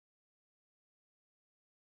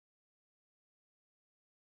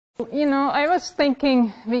You know, I was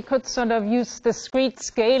thinking we could sort of use discrete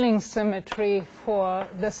scaling symmetry for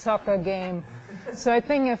the soccer game. So I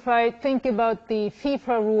think if I think about the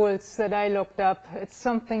FIFA rules that I looked up, it's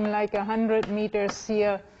something like 100 meters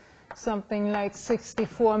here, something like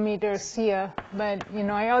 64 meters here. But, you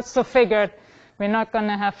know, I also figured we're not going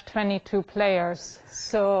to have 22 players.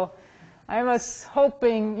 So I was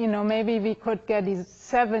hoping, you know, maybe we could get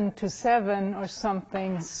 7-7 or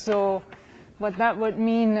something. So what that would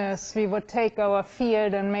mean is we would take our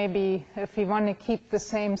field, and maybe if we want to keep the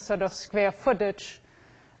same sort of square footage,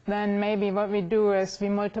 then maybe what we do is we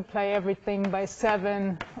multiply everything by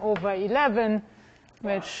 7/11,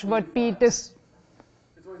 which would be this.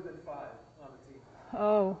 It's always been 5 on the team.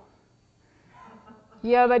 Oh.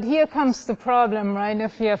 Yeah, but here comes the problem, right?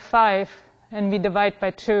 If we have 5 and we divide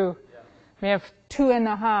by 2, we have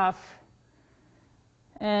 2.5.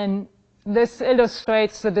 And this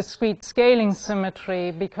illustrates the discrete scaling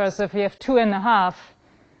symmetry, because if we have 2.5,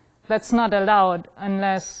 that's not allowed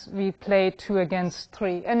unless we play 2 against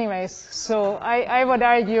 3. Anyways, so I would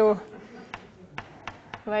argue,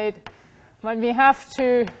 right, what we have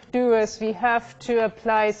to do is we have to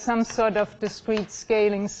apply some sort of discrete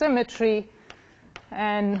scaling symmetry,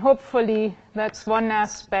 and hopefully that's one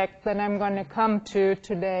aspect that I'm going to come to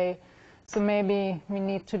today. So maybe we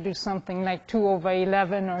need to do something like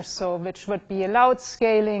 2/11 or so, which would be allowed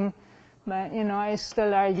scaling. But, you know, I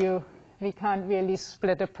still argue we can't really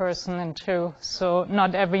split a person in 2. So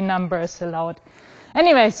not every number is allowed.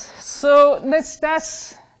 Anyways, so this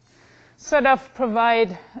does sort of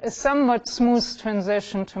provide a somewhat smooth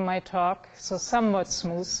transition to my talk. So somewhat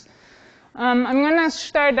smooth. I'm going to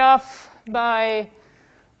start off by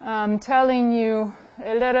telling you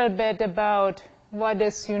a little bit about what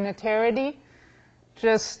is unitarity,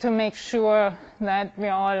 just to make sure that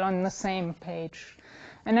we're all on the same page.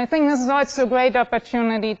 And I think this is also a great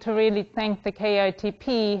opportunity to really thank the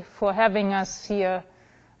KITP for having us here,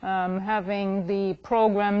 having the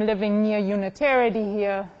program Living Near Unitarity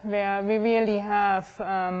here, where we really have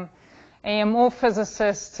AMO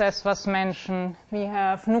physicists, as was mentioned. We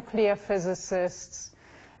have nuclear physicists,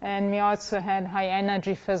 and we also had high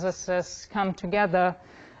energy physicists come together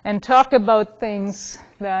and talk about things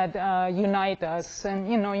that unite us. And,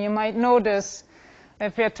 you know, you might notice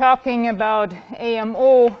if we're talking about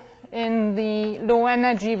AMO in the low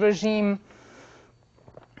energy regime,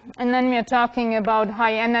 and then we're talking about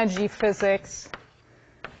high energy physics,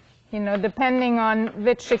 you know, depending on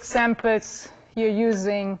which examples you're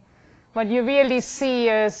using, what you really see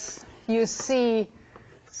is you see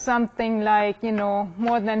something like, you know,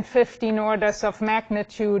 more than 15 orders of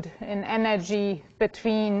magnitude in energy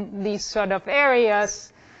between these sort of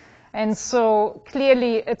areas. And so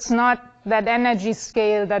clearly it's not that energy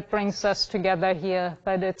scale that brings us together here,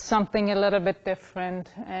 but it's something a little bit different.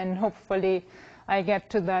 And hopefully I get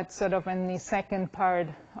to that sort of in the second part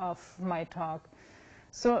of my talk.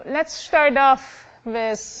 So let's start off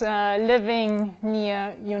with living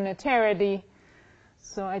near unitarity.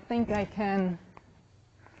 So I think I can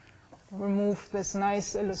remove this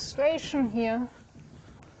nice illustration here.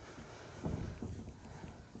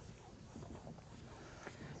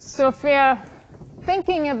 So if we're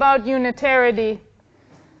thinking about unitarity,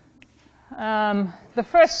 the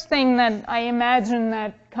first thing that I imagine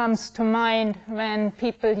that comes to mind when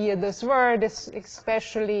people hear this word is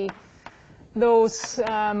especially those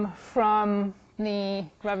from the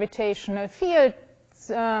gravitational field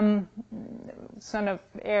sort of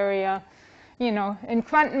area. You know, in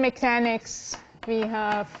quantum mechanics, we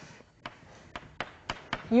have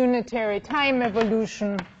unitary time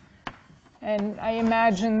evolution. And I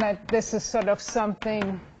imagine that this is sort of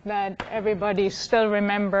something that everybody still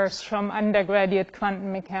remembers from undergraduate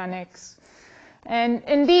quantum mechanics. And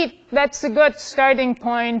indeed, that's a good starting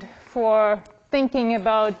point for thinking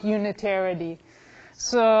about unitarity.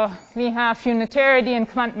 So we have unitarity in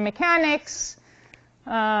quantum mechanics.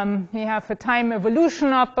 We have a time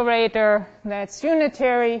evolution operator that's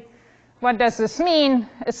unitary. What does this mean?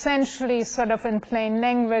 Essentially, sort of in plain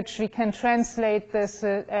language, we can translate this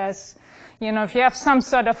as, you know, if you have some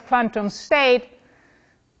sort of quantum state,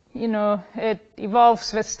 you know, it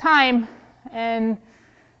evolves with time, and,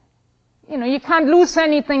 you know, you can't lose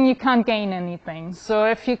anything, you can't gain anything. So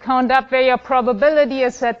if you count up where your probability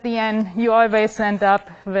is at the end, you always end up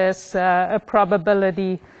with a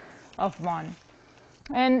probability of 1.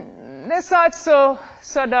 And this also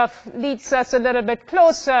sort of leads us a little bit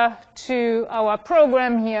closer to our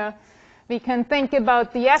program here. We can think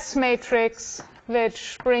about the S matrix,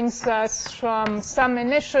 which brings us from some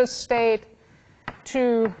initial state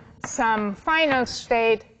to some final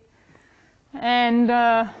state. And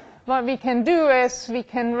what we can do is we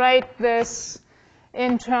can write this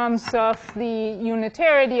in terms of the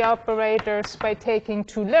unitarity operators by taking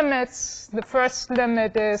two limits. The first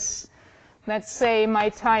limit is, let's say, my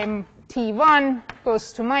time t1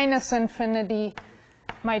 goes to minus infinity.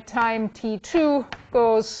 My time t2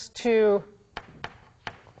 goes to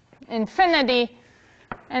infinity.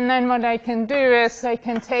 And then what I can do is I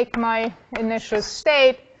can take my initial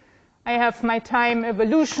state. I have my time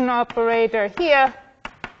evolution operator here.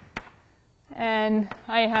 And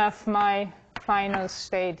I have my final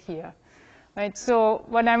state here. Right? So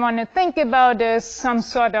what I want to think about is some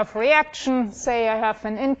sort of reaction. Say I have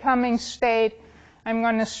an incoming state. I'm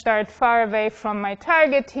going to start far away from my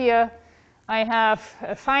target here. I have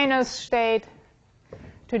a final state.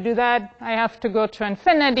 To do that, I have to go to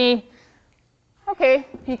infinity. OK,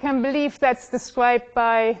 you can believe that's described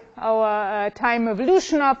by our time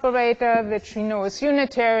evolution operator, which we know is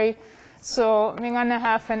unitary. So we're going to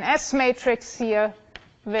have an S matrix here,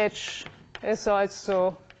 which is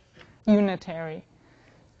also unitary.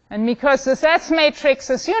 And because this S matrix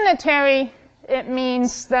is unitary, it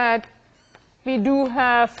means that we do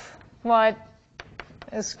have what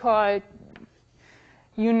is called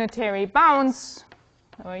unitary bounds,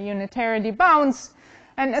 or unitarity bounds.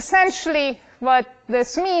 And essentially, what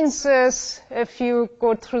this means is, if you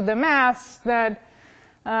go through the math, that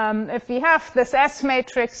if we have this S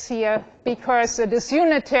matrix here, because it is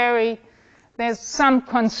unitary, there's some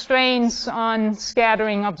constraints on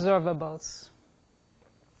scattering observables.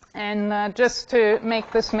 And just to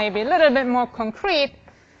make this maybe a little bit more concrete,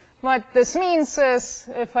 what this means is,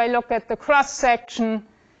 if I look at the cross-section,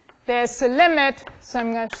 there's a limit. So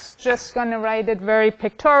I'm just going to write it very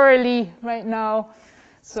pictorially right now.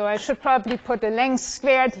 So I should probably put a length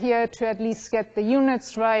squared here to at least get the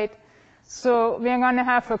units right. So we're going to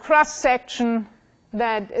have a cross-section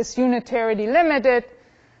that is unitarily limited,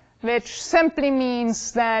 which simply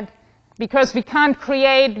means that because we can't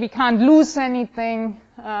create, we can't lose anything,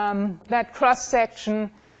 that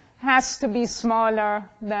cross-section has to be smaller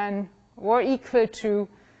than or equal to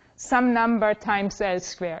some number times L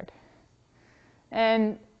squared.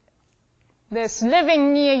 And this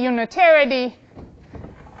living near unitarity,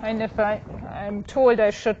 and if I'm told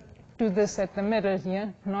I should do this at the middle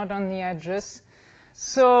here, not on the edges.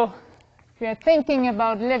 So if we're thinking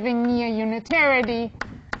about living near unitarity,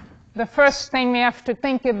 the first thing we have to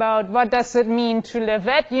think about, what does it mean to live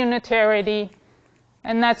at unitarity?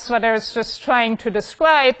 And that's what I was just trying to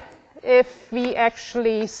describe. If we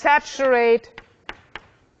actually saturate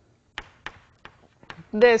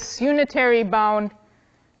this unitary bound,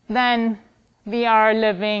 then we are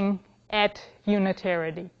living at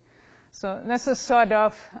unitarity. So this is sort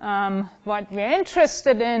of what we're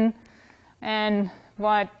interested in, and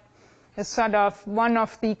what is sort of one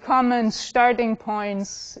of the common starting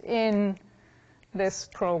points in this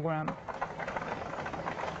program.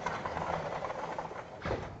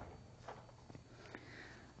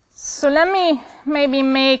 So let me maybe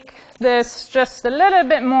make this just a little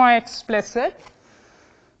bit more explicit,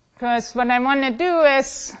 because what I want to do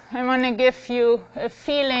is I want to give you a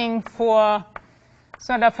feeling for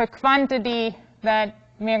sort of a quantity that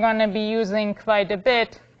we're going to be using quite a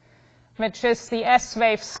bit, which is the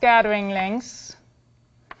S-wave scattering length.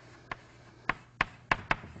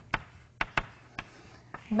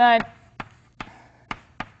 But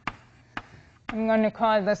I'm going to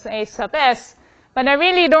call this A sub S. But I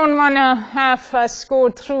really don't want to have us go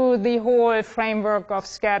through the whole framework of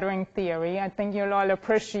scattering theory. I think you'll all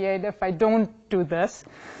appreciate if I don't do this.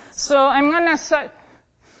 So I'm going to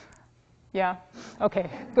yeah, OK,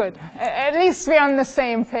 good. At least we're on the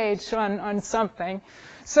same page on something.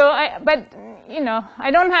 So but you know,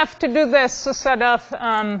 I don't have to do this to sort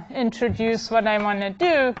of introduce what I want to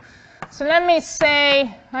do. So let me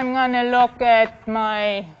say I'm going to look at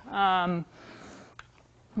my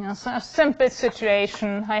sort of simple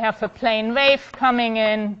situation. I have a plane wave coming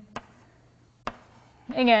in.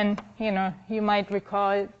 Again, you know, you might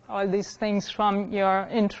recall all these things from your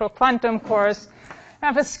intro quantum course. I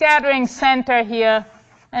have a scattering center here,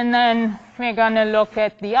 and then we're going to look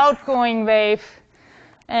at the outgoing wave.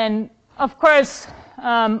 And of course,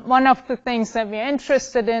 one of the things that we're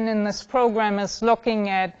interested in this program is looking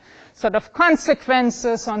at sort of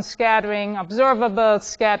consequences on scattering observables,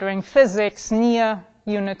 scattering physics near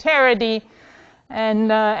unitarity.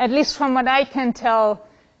 And at least from what I can tell,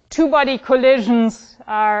 two-body collisions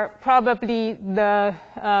are probably the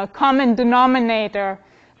common denominator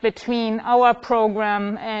between our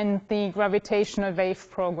program and the gravitational wave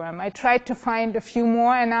program. I tried to find a few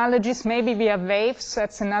more analogies. Maybe we have waves.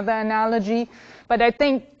 That's another analogy. But I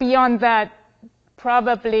think beyond that,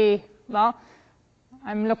 probably, well,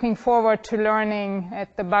 I'm looking forward to learning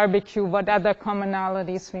at the barbecue what other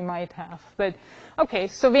commonalities we might have. But okay,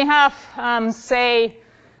 so we have, say,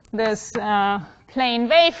 this plane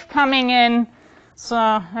wave coming in. So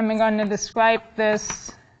I'm going to describe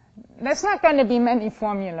this. There's not going to be many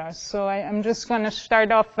formulas, so I'm just going to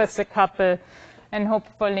start off with a couple, and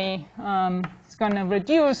hopefully it's going to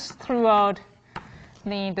reduce throughout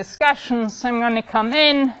the discussions. I'm going to come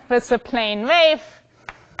in with a plane wave.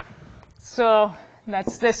 So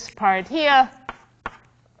that's this part here.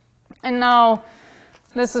 And now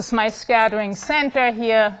this is my scattering center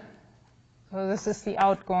here. So this is the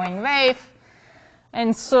outgoing wave.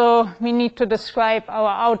 And so we need to describe our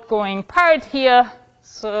outgoing part here.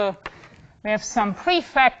 So we have some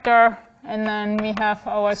prefactor, and then we have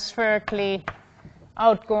our spherically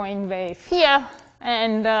outgoing wave here.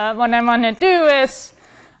 And what I want to do is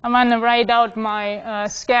I want to write out my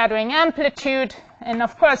scattering amplitude. And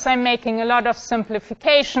of course, I'm making a lot of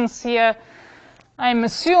simplifications here. I'm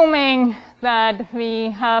assuming that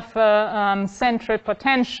we have a central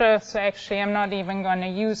potential. So actually, I'm not even going to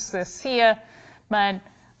use this here. But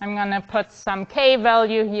I'm going to put some k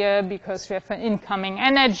value here because we have an incoming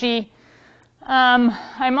energy.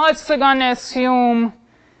 I'm also going to assume,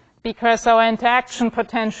 because our interaction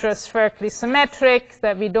potential is spherically symmetric,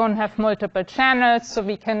 that we don't have multiple channels, so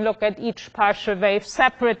we can look at each partial wave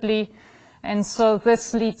separately. And so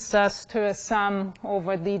this leads us to a sum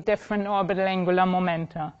over the different orbital angular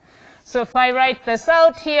momenta. So if I write this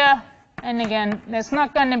out here, and again, there's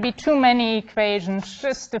not going to be too many equations,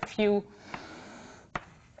 just a few.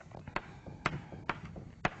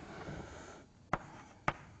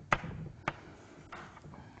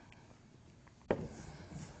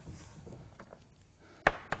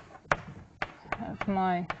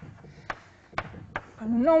 My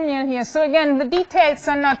polynomial here. So again, the details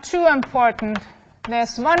are not too important.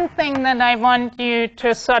 There's one thing that I want you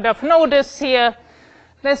to sort of notice here.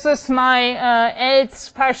 This is my else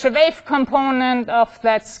partial wave component of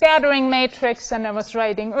that scattering matrix that I was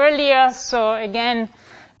writing earlier. So again,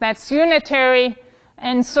 that's unitary.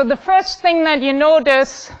 And so the first thing that you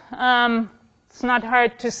notice, it's not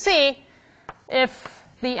hard to see, if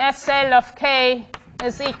the SL of k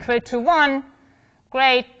is equal to 1,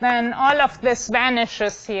 great, then all of this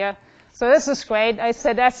vanishes here. So this is great. I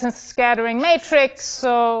said that's a scattering matrix.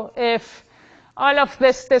 So if all of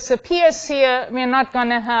this disappears here, we're not going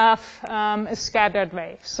to have a scattered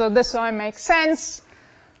wave. So this all makes sense.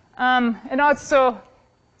 And also,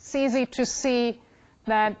 it's easy to see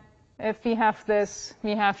that if we have this,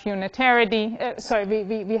 we have unitarity.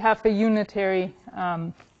 We have a unitary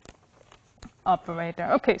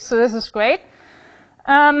operator. OK, so this is great.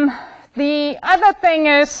 The other thing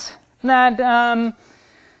is that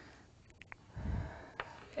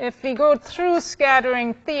if we go through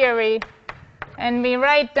scattering theory and we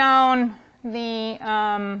write down the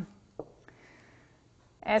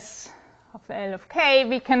S of L of k,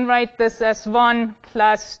 we can write this as 1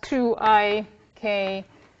 plus 2i k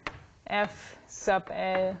f sub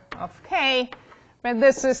L of k, where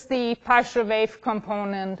this is the partial wave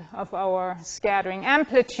component of our scattering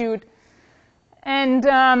amplitude. And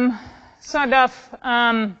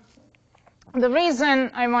the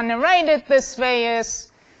reason I want to write it this way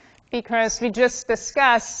is because we just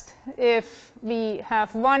discussed if we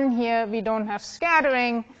have 1 here, we don't have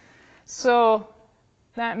scattering. So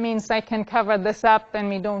that means I can cover this up and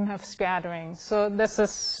we don't have scattering. So this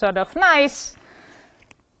is sort of nice.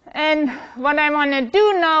 And what I want to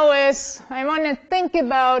do now is I want to think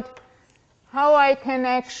about how I can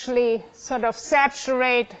actually sort of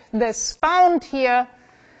saturate this bound here.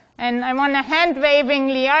 And I want to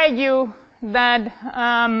hand-wavingly argue that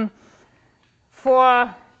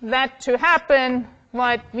for that to happen,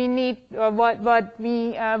 what we need, or what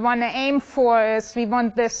we want to aim for is we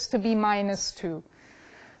want this to be -2.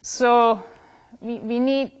 So we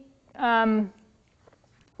need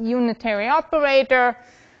unitary operator.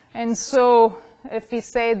 And so if we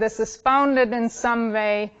say this is bounded in some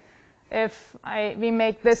way, if we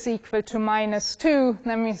make this equal to -2,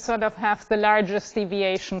 then we sort of have the largest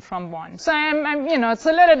deviation from 1. So it's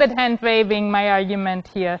a little bit hand-waving my argument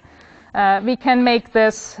here. We can make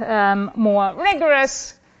this more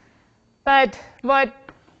rigorous. But what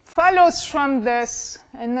follows from this,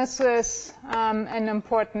 and this is an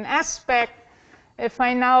important aspect, if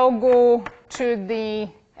I now go to the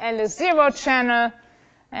L is 0 channel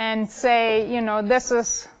and say, this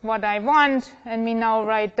is what I want, and we now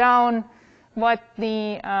write down what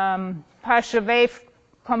the partial wave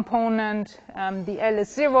component, the L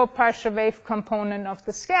is 0 partial wave component of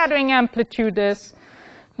the scattering amplitude is,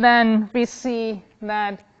 then we see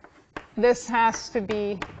that this has to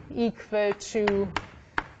be equal to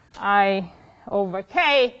I over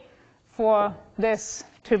k for this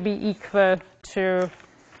to be equal to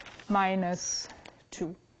minus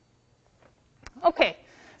 2. Okay,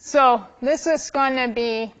 so this is going to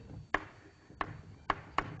be,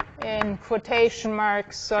 in quotation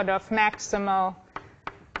marks, sort of maximal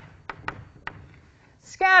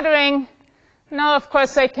scattering. Now, of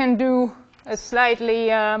course, I can do a slightly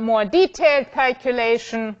more detailed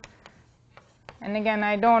calculation. And again,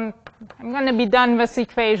 I'm going to be done with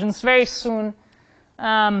equations very soon.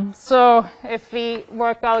 So if we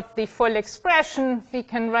work out the full expression, we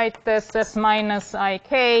can write this as minus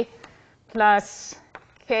ik plus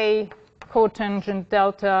k cotangent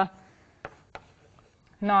delta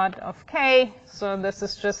naught of k. So this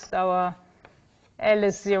is just our L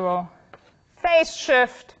is 0 phase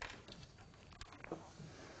shift.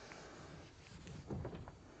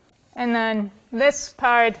 And then this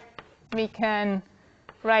part we can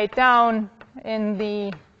write down in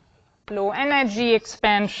the low energy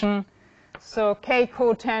expansion. So k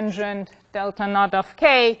cotangent delta naught of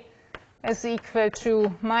k is equal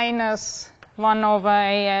to minus 1 over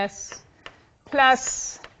AS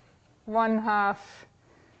plus 1/2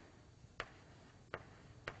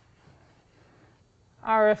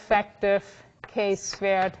 R effective k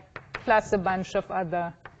squared plus a bunch of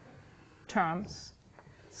other terms.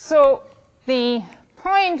 So the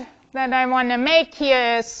point that I want to make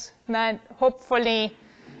here is that hopefully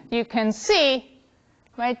you can see,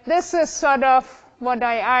 right, this is sort of what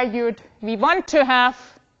I argued we want to have.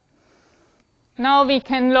 Now we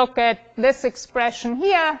can look at this expression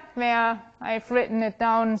here, where I've written it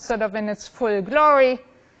down sort of in its full glory.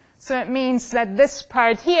 So it means that this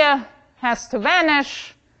part here has to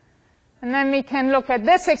vanish. And then we can look at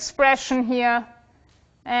this expression here.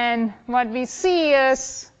 And what we see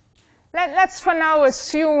is, let's for now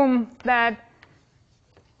assume that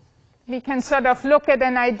we can sort of look at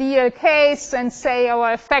an ideal case and say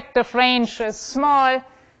our effective range is small.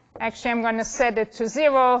 Actually, I'm going to set it to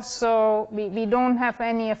 0, so we don't have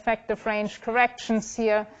any effective range corrections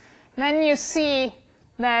here. Then you see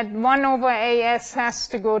that 1 over AS has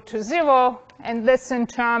to go to 0, and this in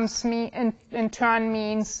turn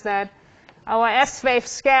means that our S-wave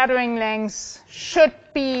scattering lengths should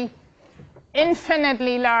be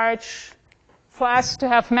infinitely large for us to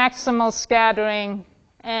have maximal scattering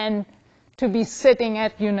and to be sitting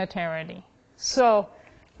at unitarity. So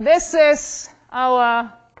this is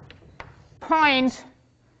our point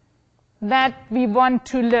that we want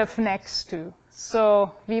to live next to.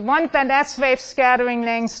 So we want that S-wave scattering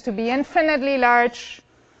lengths to be infinitely large,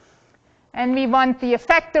 and we want the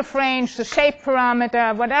effective range, the shape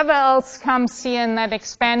parameter, whatever else comes here in that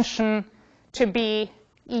expansion, to be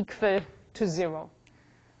equal to 0.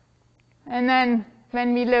 And then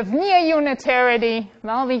when we live near unitarity,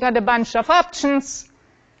 well, we got a bunch of options.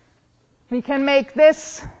 We can make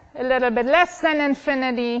this a little bit less than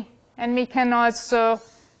infinity, and we can also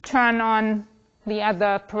turn on the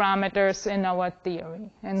other parameters in our theory.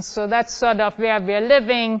 And so that's sort of where we're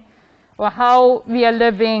living, or how we are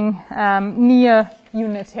living near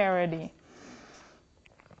unitarity.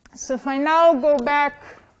 So if I now go back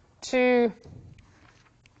to,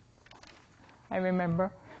 if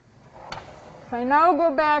I now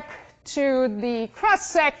go back to the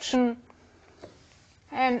cross-section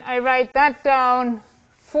and I write that down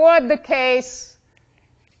for the case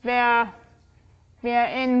where we are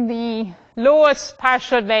in the lowest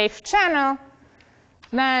partial wave channel,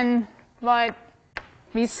 then what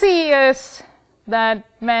we see is that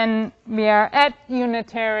when we are at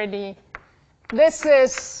unitarity, this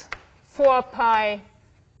is 4 pi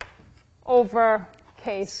over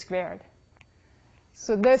k squared.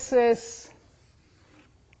 So this is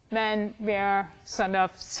when we are sort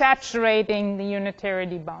of saturating the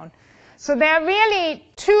unitarity bound. So there are really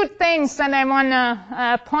two things that I want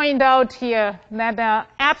to point out here that are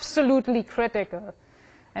absolutely critical.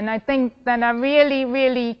 And I think that are really,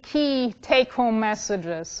 really key take-home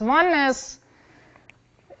messages. One is,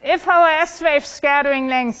 if our S-wave scattering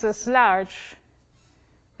length is large,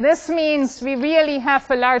 this means we really have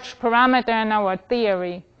a large parameter in our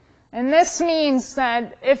theory. And this means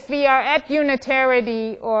that if we are at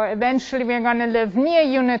unitarity, or eventually we're going to live near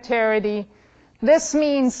unitarity, this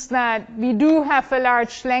means that we do have a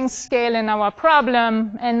large length scale in our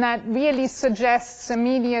problem, and that really suggests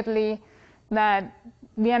immediately that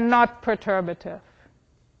we are not perturbative.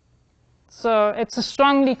 So it's a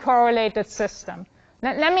strongly correlated system.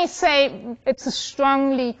 Let me say it's a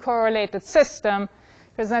strongly correlated system,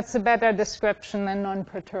 because that's a better description than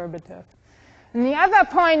non-perturbative. And the other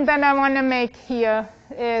point that I want to make here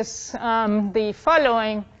is the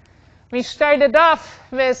following, we started off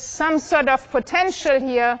with some sort of potential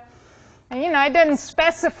here. And, I didn't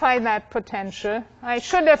specify that potential. I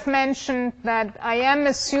should have mentioned that I am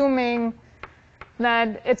assuming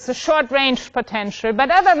that it's a short-range potential.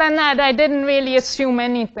 But other than that, I didn't really assume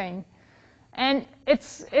anything. And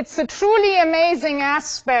it's a truly amazing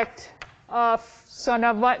aspect of sort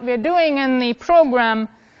of what we're doing in the program,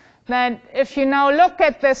 that if you now look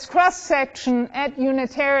at this cross-section at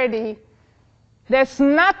unitarity, there's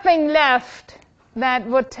nothing left that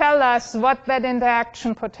would tell us what that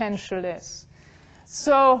interaction potential is.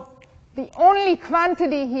 So the only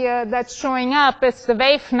quantity here that's showing up is the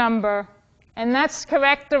wave number, and that's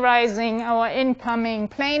characterizing our incoming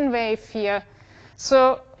plane wave here.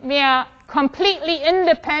 So we are completely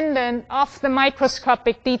independent of the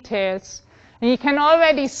microscopic details. And you can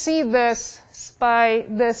already see this by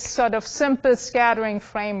this sort of simple scattering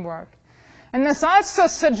framework. And this also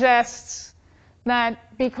suggests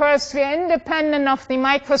that because we are independent of the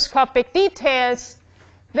microscopic details,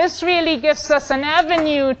 this really gives us an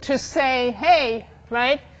avenue to say, hey,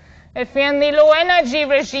 right, if we're in the low energy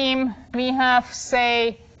regime, we have,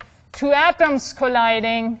 say, two atoms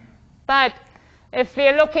colliding. But if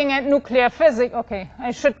we're looking at nuclear physics, okay,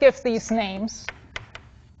 I should give these names.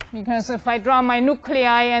 Because if I draw my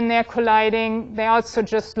nuclei and they're colliding, they also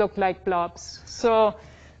just look like blobs. So,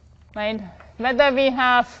 right, whether we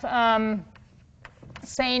have,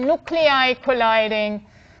 say, nuclei colliding,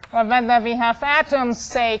 or whether we have atoms,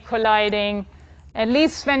 say, colliding, at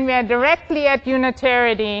least when we are directly at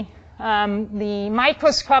unitarity, the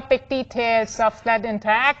microscopic details of that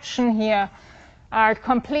interaction here are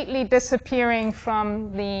completely disappearing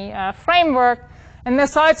from the framework. And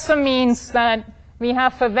this also means that we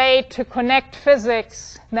have a way to connect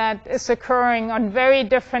physics that is occurring on very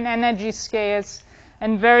different energy scales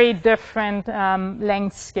and very different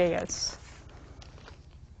length scales.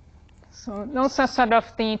 So those are sort of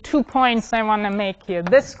the 2 points I want to make here.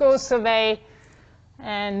 This goes away,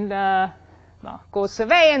 and well, goes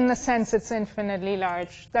away in the sense it's infinitely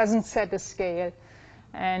large, doesn't set a scale.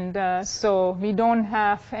 And so we don't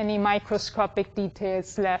have any microscopic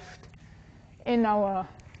details left in our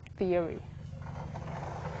theory.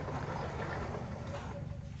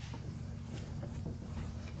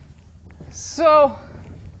 So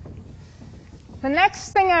the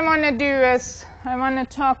next thing I want to do is I want to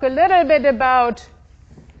talk a little bit about,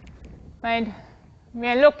 right,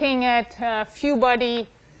 we're looking at few-body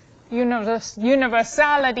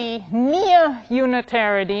universality near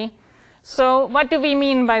unitarity. So what do we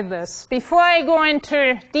mean by this? Before I go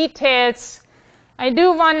into details, I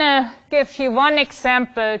do want to give you one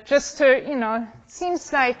example just to, it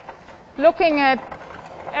seems like looking at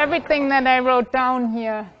everything that I wrote down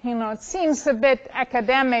here, it seems a bit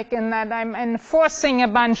academic in that I'm enforcing a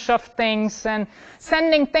bunch of things and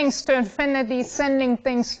sending things to infinity, sending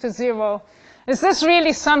things to zero. Is this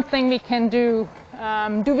really something we can do?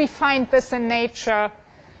 Do we find this in nature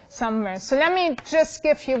somewhere? So let me just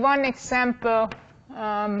give you one example.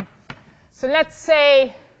 So let's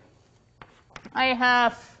say I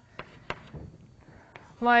have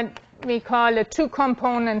what we call a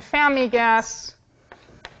two-component Fermi gas.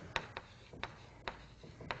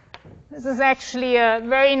 This is actually a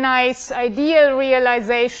very nice ideal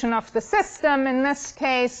realization of the system. In this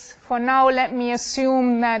case, for now, let me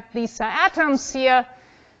assume that these are atoms here.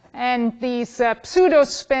 And these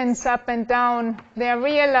pseudo-spins up and down, they're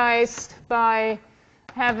realized by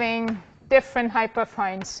having different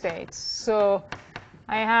hyperfine states. So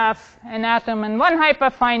I have an atom in one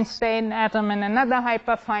hyperfine state, an atom in another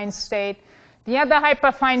hyperfine state. The other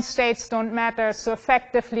hyperfine states don't matter, so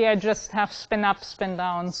effectively I just have spin up, spin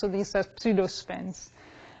down. So these are pseudo-spins.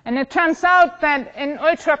 And it turns out that in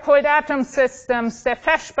ultra-cold atom systems, they're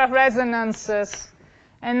Feshbach resonances.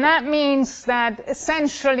 And that means that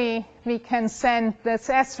essentially we can send this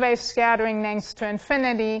S-wave scattering length to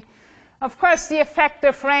infinity. Of course, the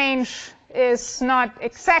effective range is not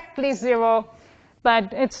exactly zero,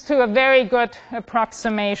 but it's to a very good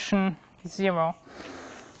approximation zero.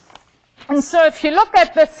 And so if you look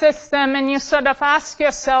at the system and you sort of ask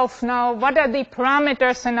yourself now, what are the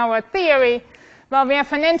parameters in our theory? Well, we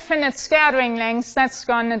have an infinite scattering length. That's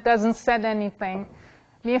gone. It doesn't set anything.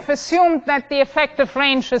 We have assumed that the effective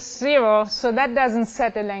range is zero, so that doesn't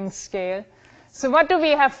set a length scale. So what do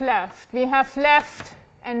we have left? We have left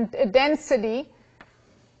a density,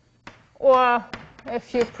 or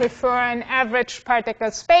if you prefer, an average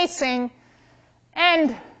particle spacing.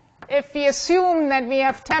 And if we assume that we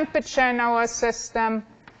have temperature in our system,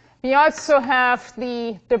 we also have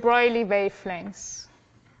the de Broglie wavelengths.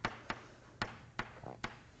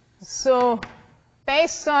 So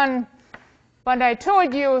based on what I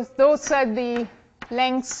told you, those are the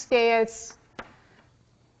length scales.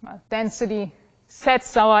 Well, density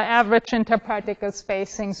sets our average interparticle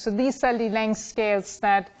spacing. So these are the length scales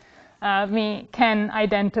that we can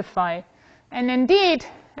identify. And indeed,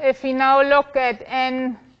 if we now look at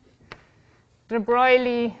n de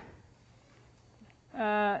Broglie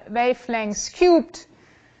wavelengths cubed,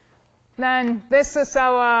 then this is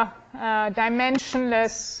our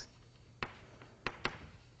dimensionless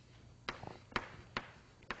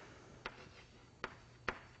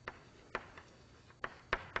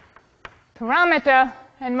parameter.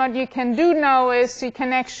 And what you can do now is you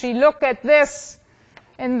can actually look at this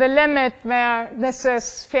in the limit where this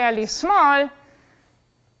is fairly small.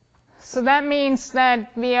 So that means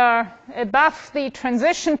that we are above the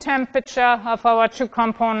transition temperature of our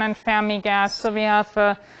two-component Fermi gas. So we have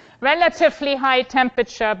a relatively high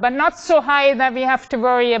temperature, but not so high that we have to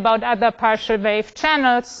worry about other partial wave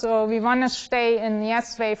channels. So we want to stay in the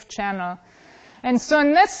S-wave channel. And so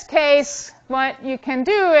in this case, what you can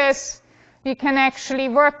do is you can actually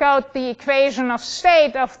work out the equation of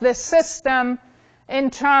state of this system in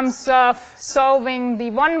terms of solving the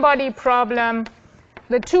one-body problem,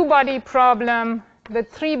 the two-body problem, the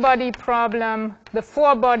three-body problem, the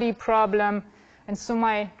four-body problem. And so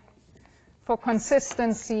for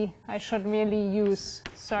consistency, I should really use,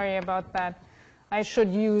 sorry about that, I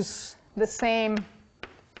should use the same.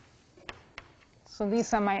 So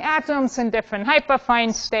these are my atoms in different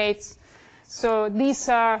hyperfine states. So these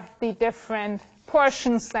are the different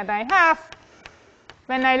portions that I have.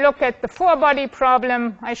 When I look at the four-body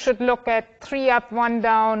problem, I should look at 3 up, 1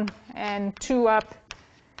 down, and 2 up,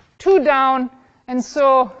 2 down. And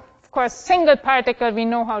so, of course, single particle we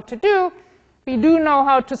know how to do. We do know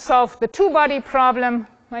how to solve the two-body problem,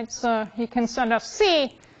 right? So you can sort of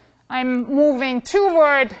see I'm moving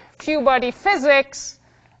toward few-body physics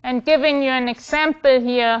and giving you an example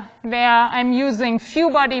here where I'm using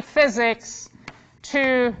few-body physics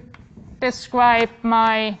to describe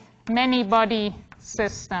my many-body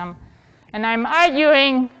system. And I'm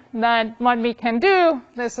arguing that what we can do,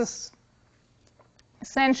 this is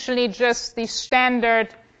essentially just the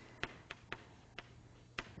standard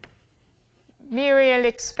virial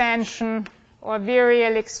expansion or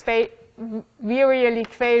virial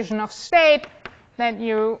equation of state that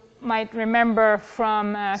you might remember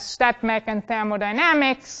from StatMech and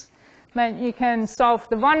thermodynamics. That you can solve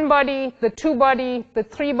the one-body, the two-body, the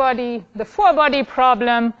three-body, the four-body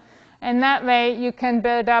problem. And that way, you can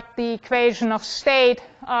build up the equation of state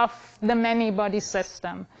of the many-body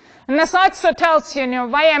system. And this also tells you,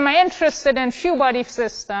 why am I interested in few-body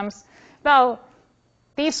systems? Well,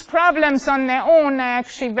 these problems on their own are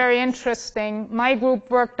actually very interesting. My group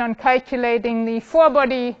worked on calculating the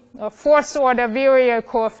four-body or fourth-order virial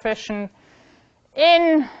coefficient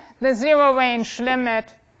in the zero-range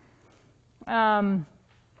limit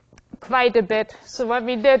quite a bit. So what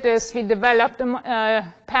we did is we developed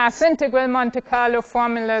a path integral Monte Carlo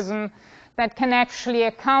formalism that can actually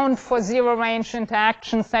account for zero-range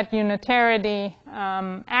interactions at unitarity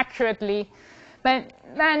accurately. But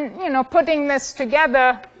then, putting this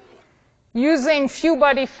together, using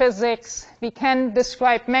few-body physics, we can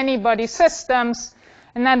describe many-body systems.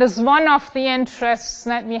 And that is one of the interests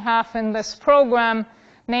that we have in this program,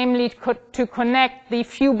 namely to connect the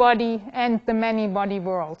few-body and the many-body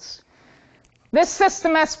worlds. This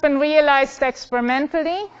system has been realized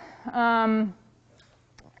experimentally. And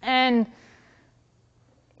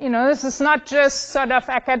this is not just sort of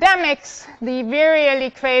academics. The virial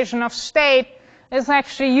equation of state is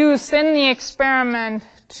actually used in the experiment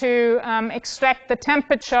to extract the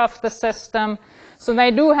temperature of the system. So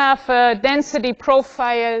they do have a density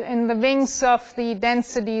profile in the wings of the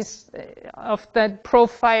densities of the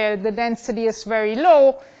profile. The density is very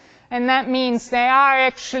low. And that means they are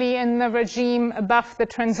actually in the regime above the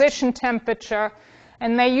transition temperature.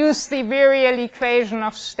 And they use the virial equation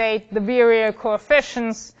of state, the virial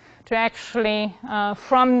coefficients, to actually,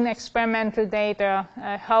 from experimental data,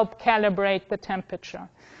 help calibrate the temperature.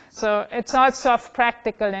 So it's also of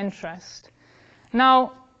practical interest.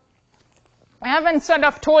 Now, I haven't sort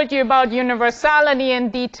of told you about universality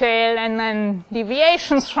in detail and then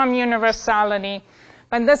deviations from universality.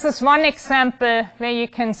 But this is one example where you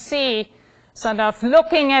can see sort of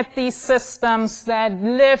looking at these systems that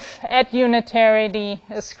live at unitarity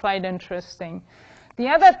is quite interesting. The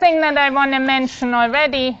other thing that I want to mention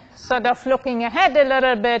already, sort of looking ahead a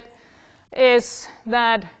little bit, is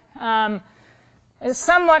that a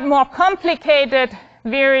somewhat more complicated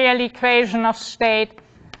virial equation of state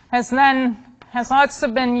has also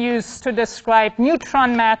been used to describe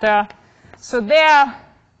neutron matter. So there,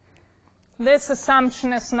 this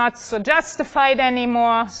assumption is not so justified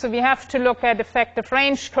anymore, so we have to look at effective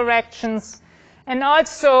range corrections. And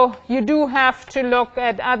also, you do have to look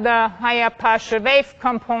at other higher partial wave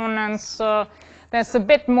components. So there's a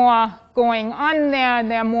bit more going on there.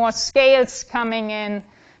 There are more scales coming in.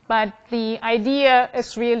 But the idea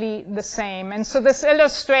is really the same. And so this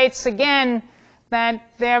illustrates, again,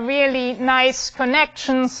 that there are really nice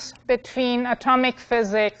connections between atomic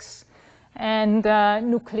physics and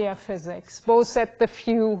nuclear physics, both at the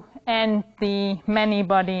few and the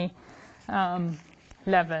many-body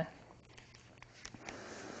level.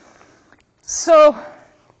 So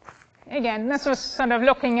again, this was sort of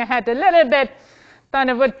looking ahead a little bit. Thought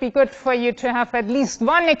it would be good for you to have at least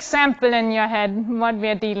one example in your head what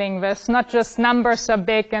we're dealing with, not just numbers are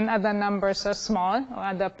big and other numbers are small, or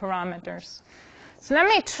other parameters. So let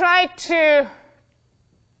me try to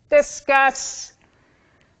discuss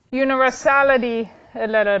universality a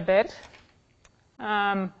little bit.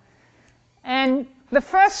 And the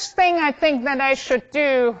first thing I think that I should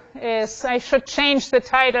do is I should change the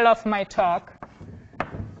title of my talk.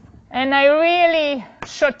 And I really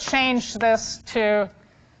should change this to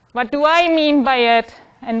what do I mean by it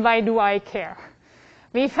and why do I care?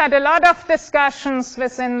 We've had a lot of discussions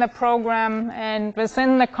within the program and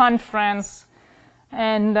within the conference.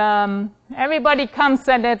 And everybody comes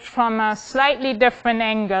at it from a slightly different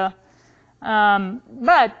angle.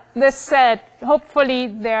 But this said, hopefully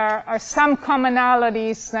there are some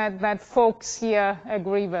commonalities that folks here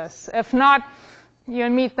agree with. If not, you'll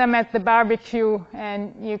meet them at the barbecue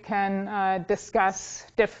and you can discuss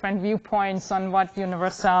different viewpoints on what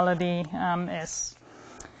universality is.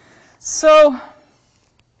 So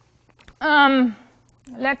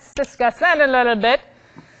let's discuss that a little bit.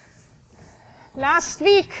 Last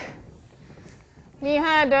week, we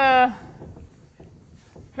had a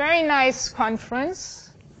very nice conference.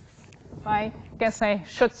 I guess I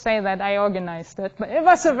should say that I organized it, but it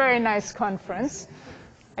was a very nice conference.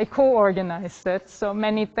 I co-organized it, so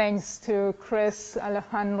many thanks to Chris,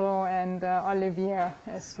 Alejandro, and Olivier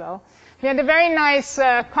as well. We had a very nice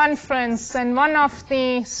conference, and one of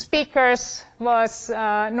the speakers was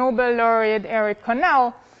Nobel laureate Eric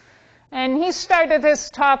Cornell. And he started his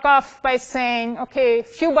talk off by saying, okay,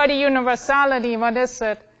 few-body universality, what is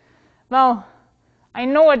it? Well, I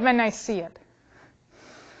know it when I see it.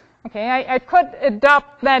 Okay, I could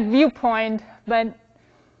adopt that viewpoint, but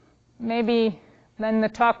maybe then the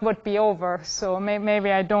talk would be over. So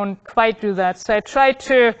maybe I don't quite do that. So I try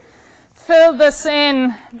to fill this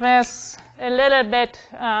in with a little bit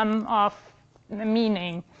of the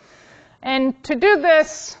meaning. And to do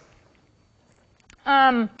this,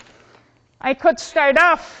 I could start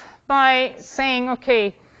off by saying,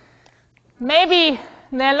 okay, maybe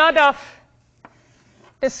there are a lot of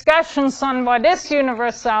discussions on what is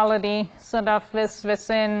universality, sort of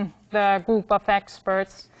within the group of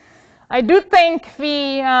experts. I do think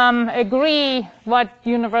we agree what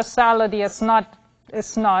universality is not,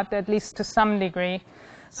 at least to some degree.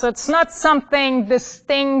 So it's not something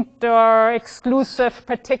distinct or exclusive,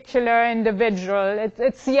 particular, individual.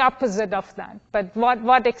 It's the opposite of that. But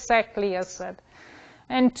what exactly is it?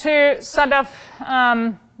 And to sort of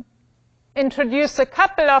introduce a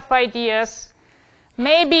couple of ideas,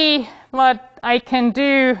 maybe what I can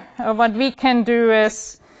do, or what we can do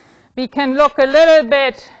is we can look a little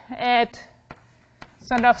bit at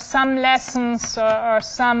sort of some lessons or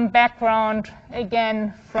some background,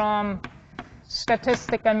 again, from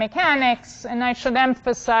statistical mechanics. And I should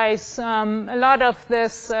emphasize a lot of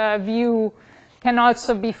this view can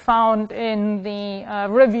also be found in the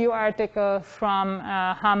review article from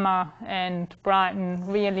Hammer and Bratton.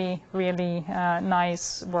 Really, really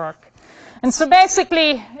nice work. And so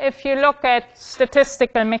basically, if you look at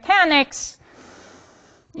statistical mechanics,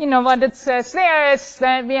 you know, what it says there is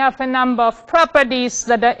that we have a number of properties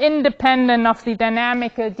that are independent of the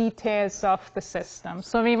dynamical details of the system.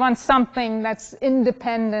 So we want something that's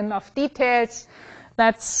independent of details.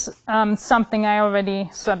 That's something I already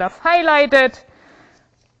sort of highlighted.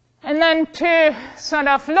 And then to sort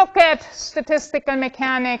of look at statistical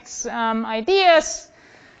mechanics ideas,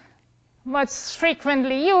 what's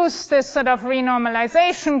frequently used is sort of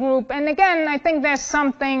renormalization group. And again, I think there's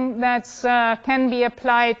something that can be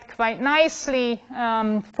applied quite nicely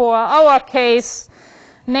for our case.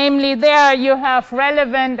 Namely, there you have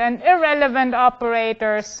relevant and irrelevant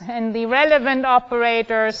operators. And the relevant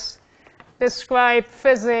operators describe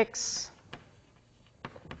physics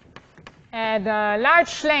at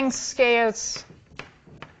large length scales.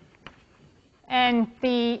 And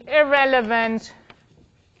the irrelevant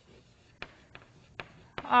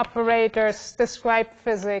operators describe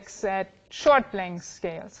physics at short length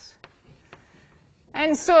scales.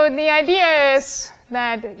 And so the idea is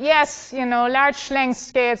that, yes, large length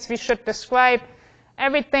scales we should describe.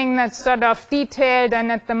 Everything that's sort of detailed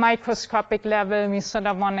and at the microscopic level we sort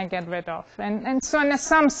of want to get rid of. And so in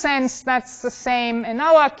some sense that's the same in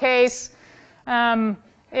our case.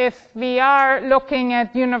 If we are looking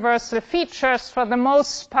at universal features, for the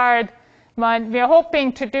most part, what we're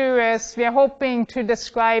hoping to do is we're hoping to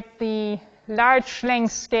describe the large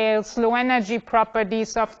length scales, low energy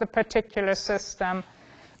properties of the particular system,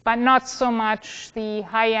 but not so much the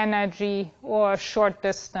high energy or short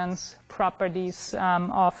distance properties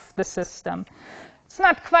of the system. It's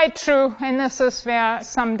not quite true, and this is where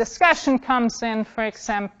some discussion comes in. For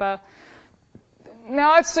example, there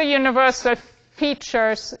are also universal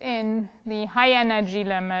features in the high energy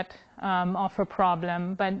limit of a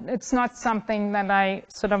problem, but it's not something that I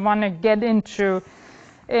sort of want to get into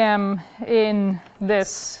in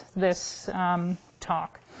this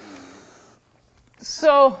talk.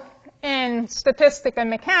 So in statistical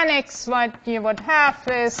mechanics, what you would have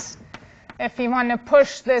is, if you want to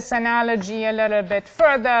push this analogy a little bit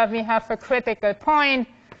further, we have a critical point.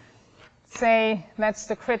 Say that's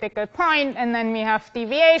the critical point, and then we have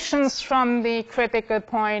deviations from the critical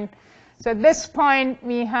point. So at this point,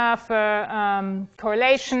 we have a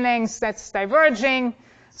correlation length that's diverging.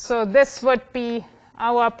 So this would be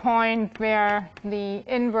our point where the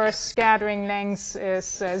inverse scattering length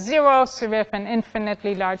is 0. So we have an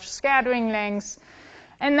infinitely large scattering length.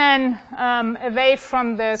 And then away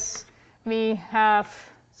from this, we have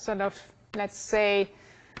sort of, let's say,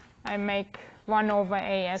 I make 1 over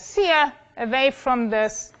a as here. Away from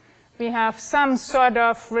this, we have some sort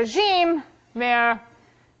of regime where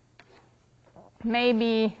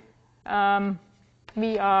maybe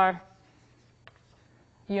we are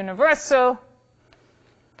universal.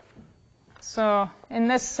 So in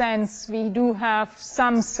this sense, we do have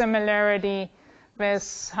some similarity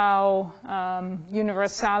with how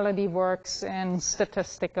universality works in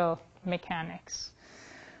statistical mechanics.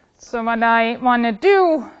 So what I want to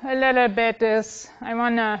do a little bit is I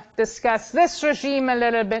want to discuss this regime a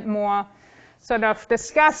little bit more, sort of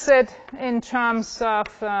discuss it in terms of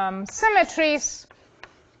symmetries.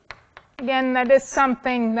 Again, that is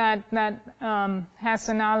something that has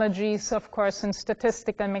analogies, of course, in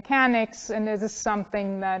statistical mechanics, and it is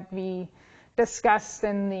something that we discussed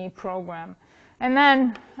in the program. And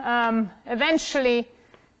then eventually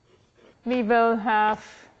we will have,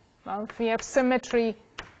 well, if we have symmetry,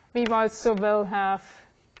 we also will have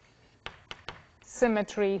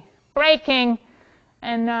symmetry breaking.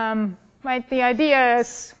 And right, the idea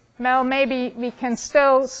is, well, maybe we can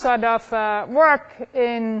still sort of work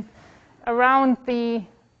in around the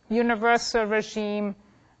universal regime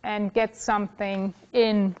and get something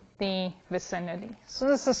in the vicinity. So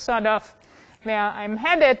this is sort of where I'm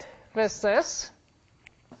headed with this.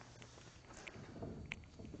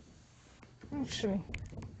 Actually,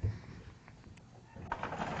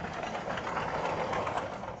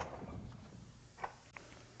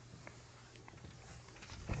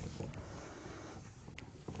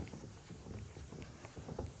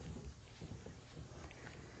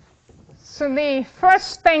 so the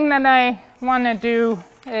first thing that I want to do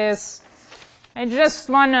is I just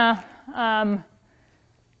want to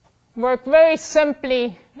work very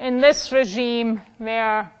simply in this regime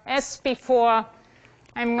where, as before,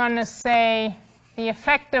 I'm going to say the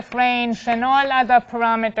effective range and all other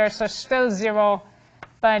parameters are still 0.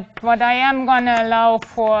 But what I am going to allow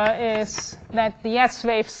for is that the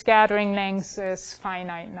S-wave scattering length is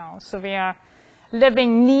finite now. So we are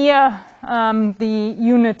living near the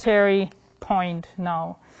unitary point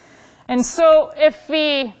now. And so if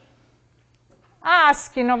we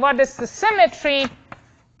ask, what is the symmetry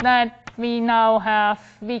that we now have,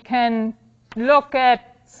 we can look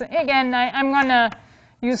at, again, I'm going to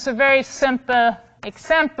use a very simple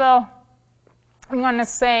example. I'm going to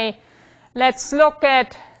say, let's look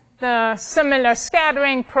at the similar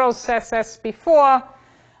scattering process as before.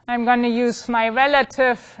 I'm going to use my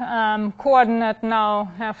relative coordinate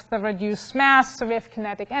now, have the reduced mass, so we have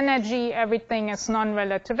kinetic energy. Everything is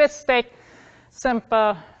non-relativistic,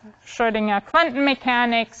 simple Schrödinger quantum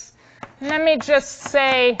mechanics. Let me just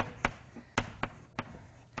say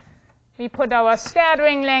we put our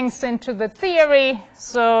scattering lengths into the theory.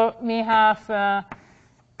 So we have,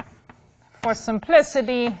 for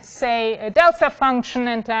simplicity, say a delta function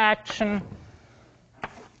interaction.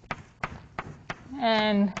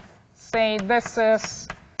 And say this is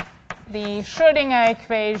the Schrödinger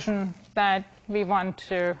equation that we want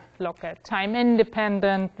to look at. Time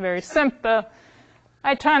independent, very simple.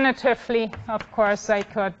 Alternatively, of course, I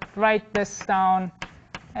could write this down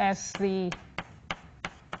as the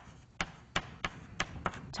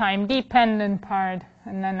time-dependent part.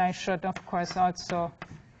 And then I should, of course, also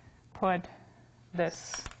put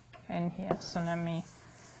this in here. So let me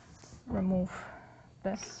remove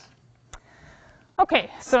this.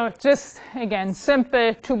 OK, so just, again,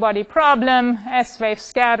 simple two-body problem. S-wave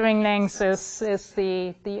scattering length is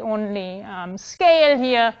the only scale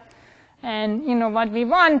here. And what we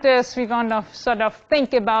want is we want to sort of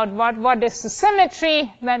think about what is the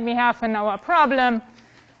symmetry that we have in our problem.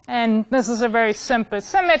 And this is a very simple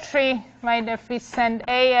symmetry, right? If we send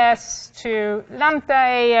AS to lambda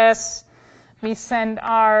AS, we send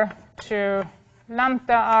R to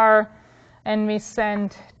lambda R, and we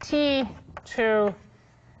send T to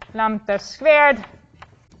lambda squared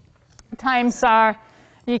times R.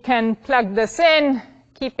 You can plug this in,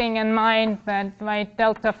 keeping in mind that my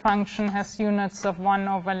delta function has units of 1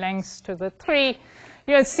 over length to the 3.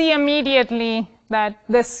 You'll see immediately that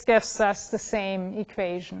this gives us the same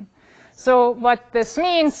equation. So what this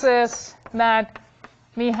means is that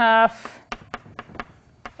we have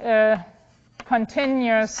a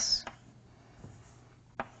continuous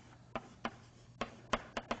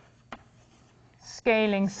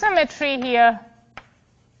scaling symmetry here.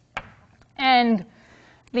 And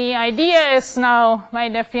the idea is now,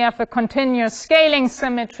 right, if we have a continuous scaling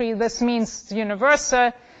symmetry, this means it's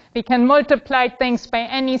universal. We can multiply things by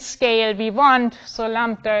any scale we want. So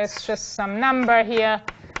lambda is just some number here.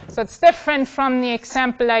 So it's different from the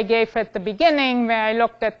example I gave at the beginning, where I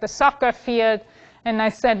looked at the soccer field and I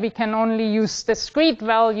said we can only use discrete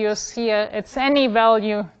values. Here it's any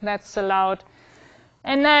value that's allowed.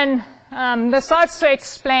 And then this also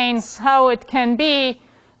explains how it can be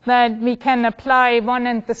that we can apply one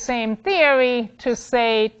and the same theory to,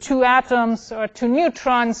 say, 2 atoms or 2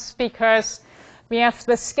 neutrons, because we have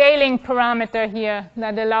the scaling parameter here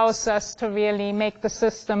that allows us to really make the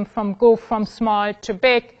system go from small to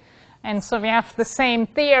big. And so we have the same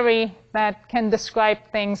theory that can describe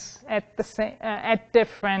things at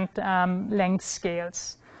different length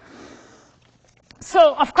scales.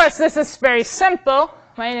 So, of course, this is very simple,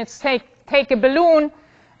 right? It's take a balloon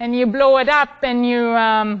and you blow it up and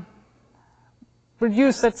you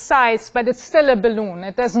reduce its size, but it's still a balloon.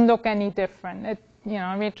 It doesn't look any different.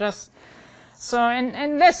 We just so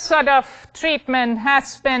and this sort of treatment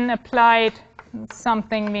has been applied. It's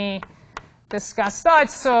something we discussed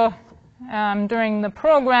also during the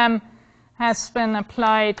program. Has been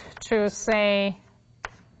applied to, say,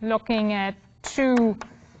 looking at 2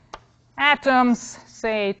 atoms,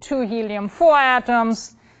 say 2 helium-4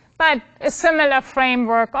 atoms. But a similar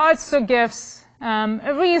framework also gives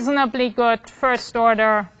a reasonably good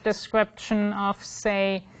first-order description of,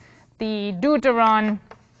 say, the deuteron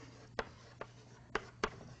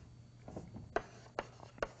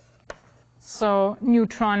so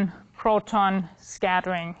neutron-proton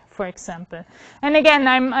scattering, for example. And again,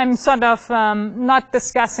 I'm sort of not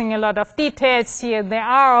discussing a lot of details here. There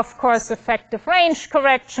are, of course, effective range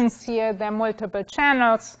corrections here. There are multiple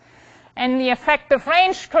channels. And the effective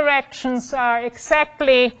range corrections are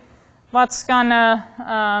exactly what's going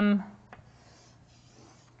to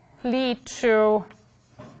lead to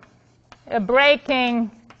a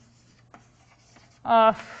breaking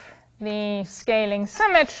of the scaling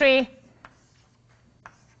symmetry.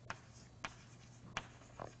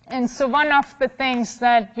 And so one of the things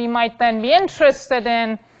that we might then be interested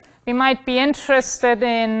in, we might be interested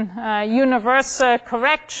in universal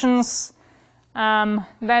corrections.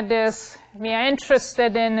 That is, we are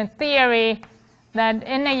interested in a theory that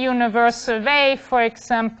in a universal way, for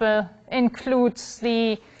example, includes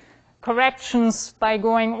the corrections by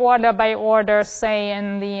going order by order, say,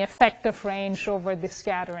 in the effective range over the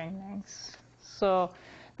scattering lengths. So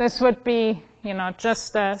this would be,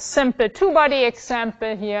 just a simple 2-body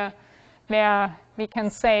example here, where we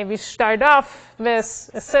can say we start off with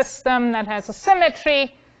a system that has a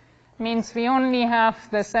symmetry, means we only have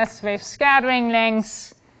this S-wave scattering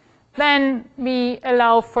length. Then we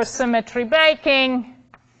allow for symmetry breaking.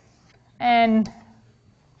 And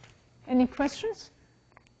any questions?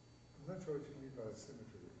 I'm not sure what you mean by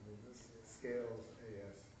symmetry. I mean, this scales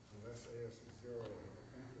AS. Unless AS is 0 or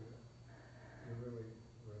infinite, you're really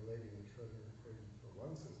relating the Schrödinger equation for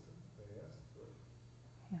one system, AS, to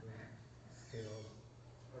scales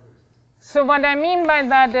other systems. So what I mean by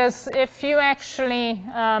that is if you actually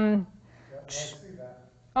I see that.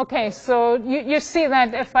 OK, so you see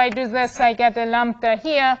that if I do this, I get a lambda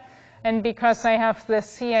here. And because I have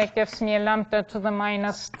this here, it gives me a lambda to the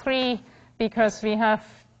 -3, because we have.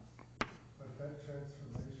 But that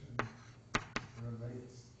transformation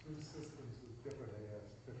relates two systems with different AS,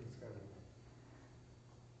 different scattering.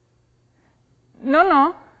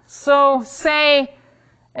 No. So say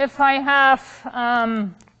if I have,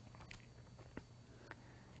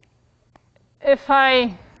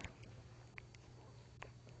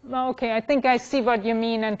 well, okay, I think I see what you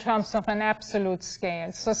mean in terms of an absolute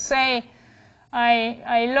scale. So say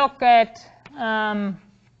I look at,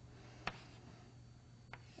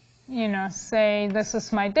 you know, say this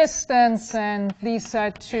is my distance, and these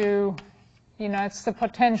are two, you know, it's the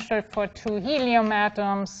potential for two helium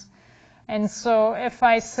atoms. And so if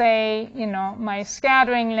I say, you know, my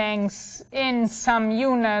scattering lengths in some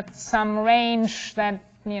unit, some range that,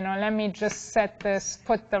 you know, let me just set this,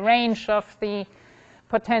 put the range of the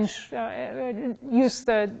potential, use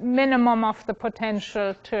the minimum of the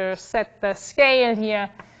potential to set the scale here.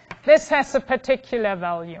 This has a particular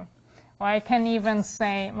value. Or I can even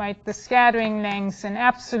say, right, the scattering length in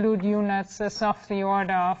absolute units is of the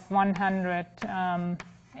order of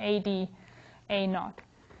 180 A naught.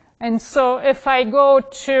 And so if I go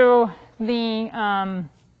to the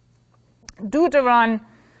deuteron,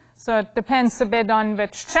 so it depends a bit on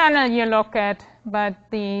which channel you look at, but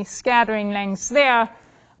the scattering lengths there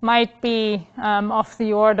might be of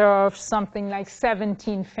the order of something like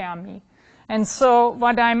 17 Fermi. And so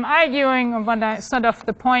what I'm arguing, or what sort of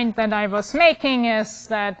the point that I was making is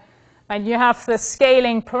that you have the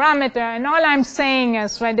scaling parameter, and all I'm saying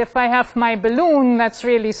is, right, if I have my balloon that's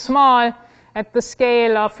really small at the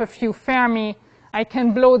scale of a few Fermi, I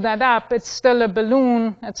can blow that up. It's still a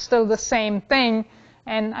balloon. It's still the same thing.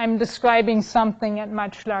 And I'm describing something at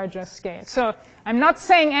much larger scale. So I'm not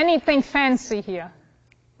saying anything fancy here.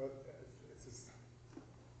 But it's just,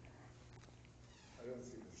 I don't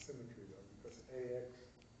see the symmetry though, because AX,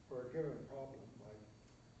 for a given problem, like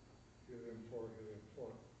helium-4,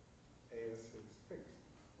 helium-4, AS is fixed.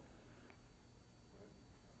 Right?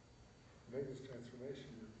 Make this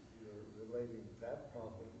transformation, you're relating that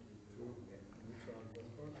problem to neutron plus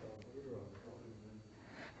proton, deuteron problem.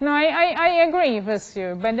 No, I agree with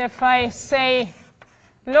you. But if I say,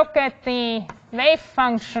 look at the wave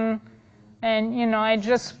function, and you know, I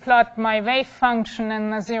just plot my wave function in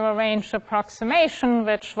the zero range approximation,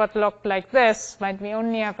 which would look like this, right? We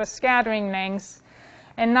only have a scattering length.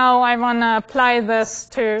 And now I want to apply this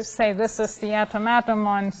to, say, this is the atom-atom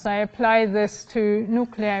one, so I apply this to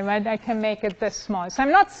nuclei, right? I can make it this small. So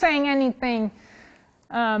I'm not saying anything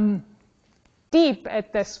deep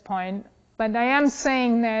at this point, but I am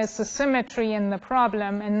saying there's a symmetry in the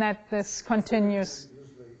problem, and that this continues.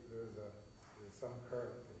 Usually there's some current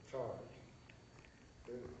of charge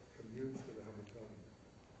that commutes with the Hamiltonian.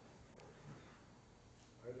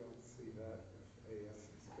 I don't see that if AS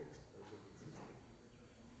is fixed as it existed.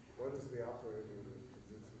 What is the operator that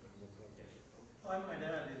commutes with the Hamiltonian? I might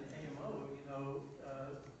add in AMO, you know,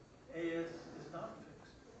 AS is not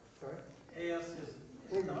fixed. Sorry? AS is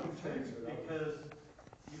not fixed because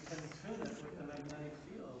you can tune it with the magnetic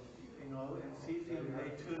field, you know, in cesium they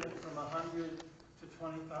tune it from 100 to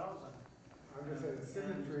 20,000. I'm going to say the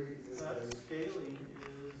symmetry is that scaling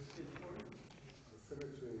is important. The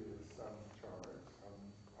symmetry is some charge, some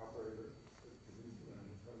operator that commutes with the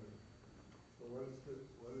Hamiltonian. So what is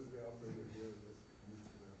the operator here that commutes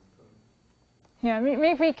with the Hamiltonian? Yeah,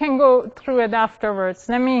 we can go through it afterwards.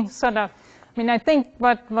 Let me sort of, I mean, I think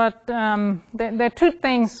there are two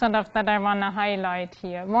things sort of that I want to highlight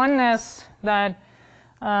here. One is that,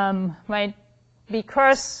 right,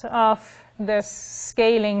 because of this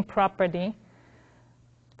scaling property,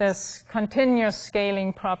 this continuous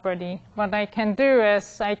scaling property, what I can do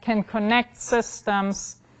is I can connect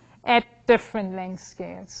systems at different length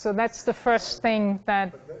scales. So that's the first thing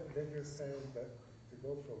that. But then you're saying that to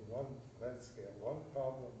go from one length scale, one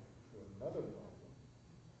problem to another problem,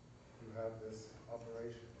 you have this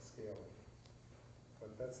operation scaling.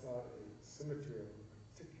 But that's not a symmetry of a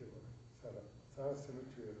particular setup. It's not a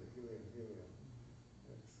symmetry of the helium-helium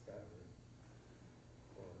scattering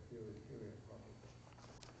or helium-helium problem.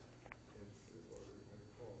 It's what we're going to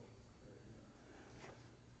call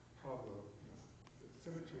problem. The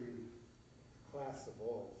symmetry class of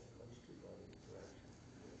all chemistry body interactions.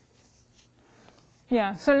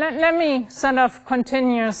 Yeah, so let me sort of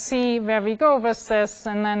continue, see where we go with this,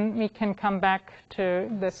 and then we can come back to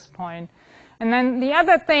this point. And then the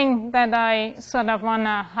other thing that I sort of want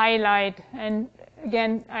to highlight, and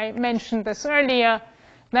again, I mentioned this earlier,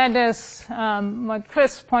 that is what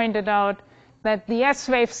Chris pointed out, that the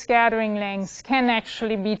S-wave scattering lengths can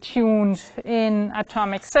actually be tuned in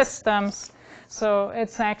atomic systems. So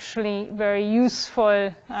it's actually a very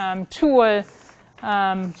useful tool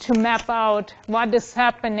to map out what is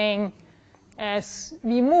happening as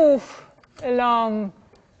we move along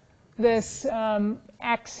this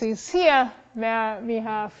axis here. where we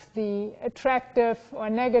have the attractive or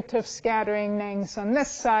negative scattering lengths on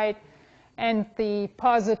this side and the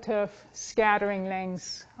positive scattering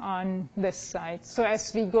lengths on this side. So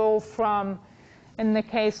as we go from, in the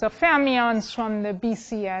case of fermions, from the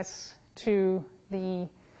BCS to the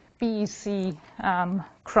BEC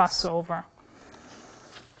crossover.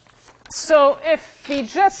 So if we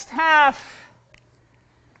just have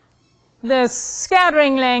the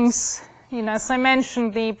scattering lengths, as I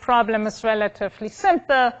mentioned, the problem is relatively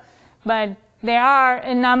simple, but there are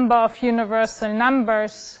a number of universal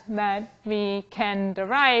numbers that we can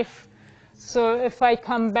derive. So if I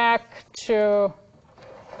come back to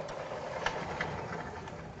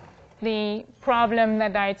the problem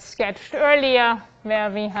that I'd sketched earlier,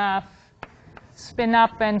 where we have spin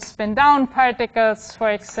up and spin down particles,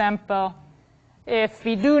 for example, if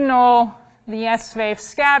we do know the S-wave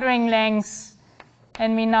scattering lengths,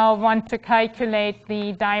 and we now want to calculate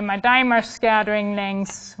the dimer-dimer scattering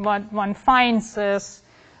lengths, what one finds is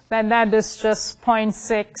that that is just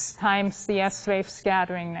 0.6 times the S-wave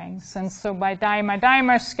scattering lengths. And so by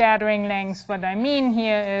dimer-dimer scattering lengths, what I mean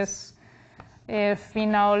here is if we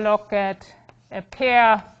now look at a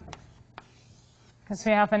pair, because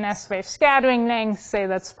we have an S-wave scattering length, say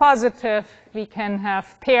that's positive, we can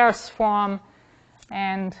have pairs form,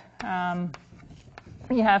 and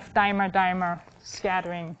we have dimer-dimer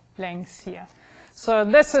scattering lengths here. So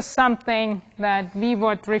this is something that we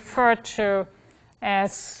would refer to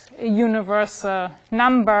as a universal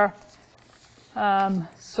number.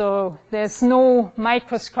 So there's no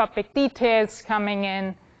microscopic details coming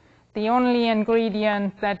in. The only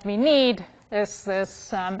ingredient that we need is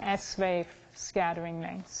this S-wave scattering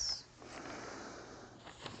lengths.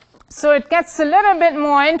 So it gets a little bit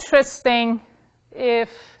more interesting if,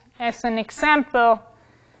 as an example,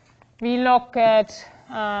 we look at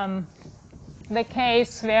the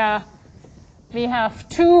case where we have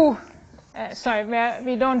where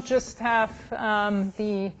we don't just have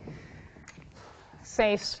the,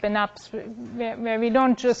 say, spin-ups, where we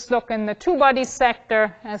don't just look in the two-body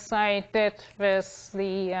sector, as I did with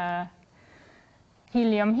the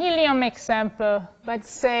helium-helium example, but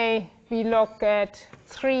say we look at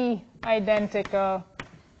 3 identical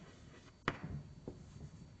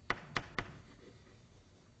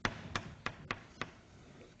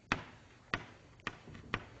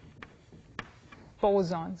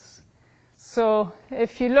bosons. So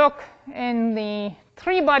if you look in the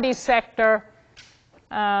 3-body sector,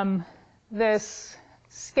 this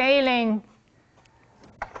scaling,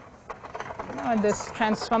 this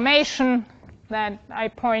transformation that I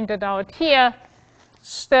pointed out here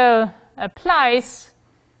still applies.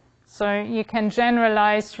 So you can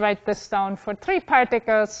generalize, write this down for 3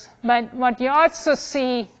 particles. But what you also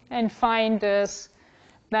see and find is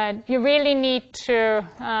that you really need to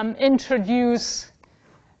introduce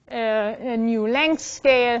a new length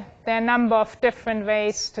scale. There are a number of different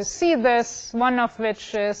ways to see this, one of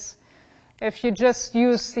which is if you just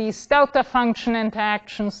use these delta function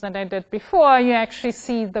interactions that I did before, you actually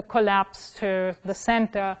see the collapse to the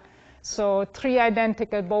center. So 3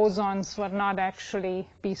 identical bosons would not actually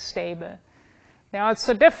be stable. There are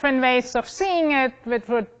also different ways of seeing it, which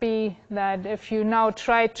would be that if you now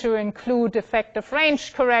try to include effective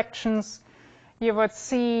range corrections, you would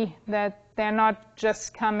see that they're not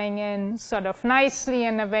just coming in sort of nicely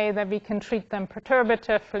in a way that we can treat them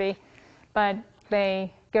perturbatively, but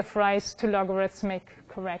they give rise to logarithmic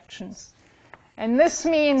corrections. And this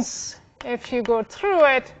means, if you go through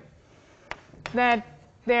it, that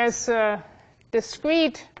there's a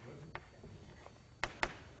discrete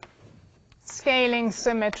scaling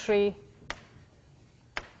symmetry.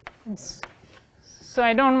 So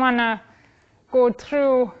I don't want to go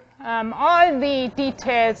through all the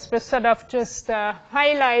details, but sort of just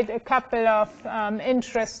highlight a couple of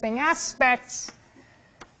interesting aspects.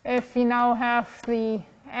 If we now have the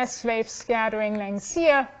S-wave scattering lengths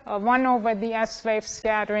here, or 1 over the S-wave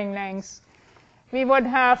scattering lengths, we would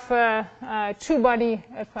have a 2-body,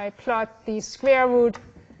 if I plot the square root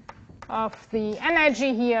of the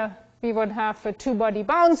energy here, we would have a 2-body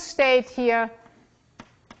bound state here.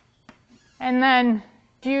 And then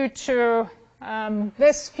due to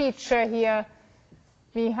this feature here,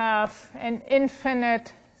 we have an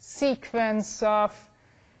infinite sequence of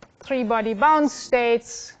 3-body bound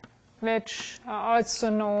states, which are also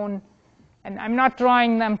known, and I'm not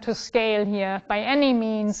drawing them to scale here by any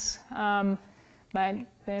means, but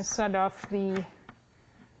there's sort of the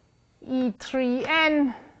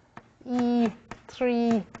E3n,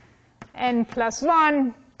 E3n plus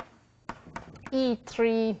 1,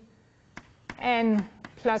 E3n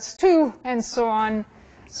plus 2, and so on.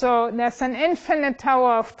 So there's an infinite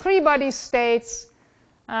tower of 3 body states,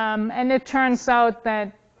 and it turns out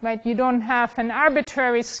that you don't have an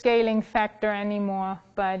arbitrary scaling factor anymore,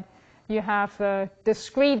 but you have a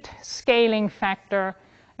discrete scaling factor,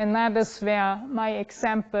 and that is where my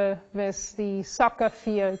example with the soccer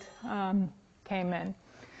field came in.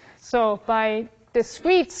 So by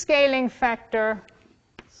discrete scaling factor,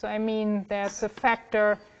 so I mean there's a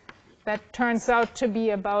factor that turns out to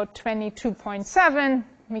be about 22.7.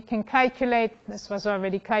 We can calculate, this was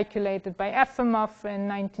already calculated by Efimov in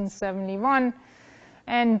 1971.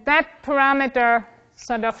 And that parameter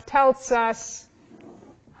sort of tells us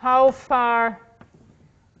how far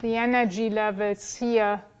the energy levels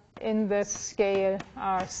here in this scale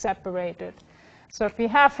are separated. So if we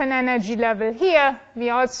have an energy level here,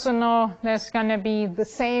 we also know there's going to be the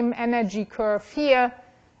same energy curve here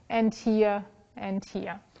and here and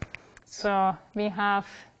here. So we have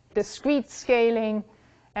discrete scaling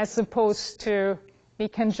as opposed to we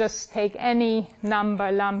can just take any number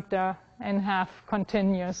lambda and have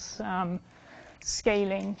continuous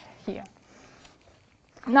scaling here.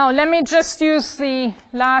 Now let me just use the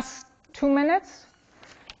last 2 minutes.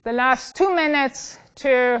 The last 2 minutes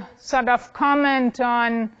to sort of comment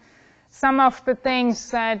on some of the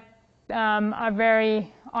things that are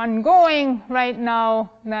very ongoing right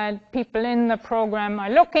now that people in the program are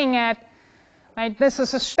looking at. Right? This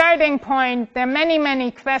is a starting point. There are many,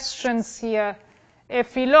 many questions here.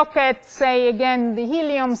 If we look at, say, again, the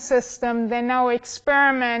helium system, there are now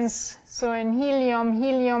experiments. So in helium,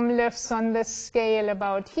 helium lives on this scale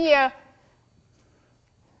about here.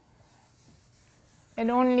 It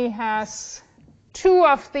only has 2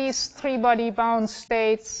 of these 3-body bound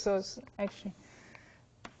states. So actually,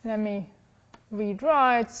 let me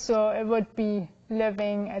redraw it. So it would be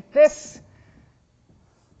living at this.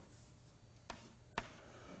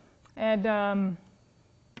 And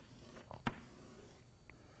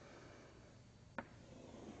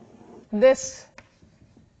this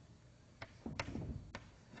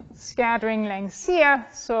scattering length here.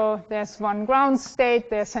 So there's one ground state.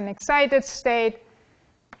 There's an excited state.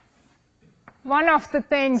 One of the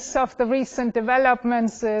things of the recent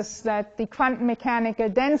developments is that the quantum mechanical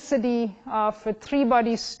density of a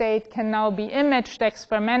 3-body state can now be imaged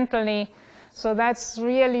experimentally. So that's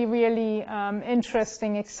really, really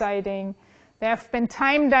interesting, exciting. There have been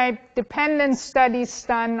time-dependent studies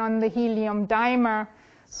done on the helium dimer.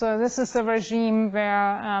 So this is a regime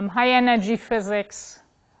where high-energy physics,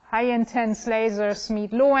 high-intense lasers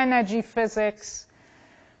meet low-energy physics.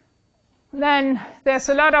 Then there's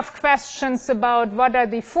a lot of questions about what are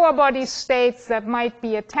the 4-body states that might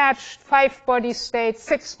be attached, 5-body states,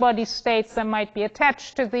 6-body states that might be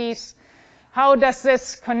attached to these. How does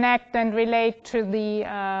this connect and relate to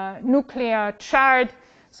the nuclear chart,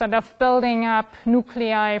 sort of building up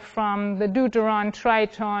nuclei from the deuteron,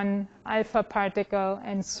 triton, alpha particle,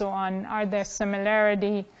 and so on? Are there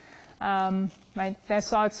similarity? Right?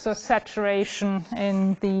 There's also saturation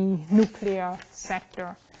in the nuclear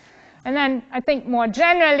sector. And then I think more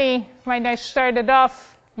generally, right, I started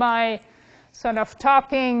off by sort of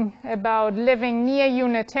talking about living near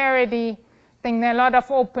unitarity. I think there are a lot of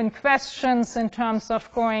open questions in terms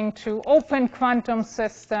of going to open quantum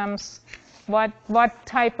systems. What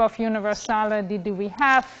type of universality do we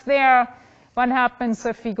have there? What happens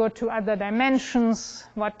if we go to other dimensions?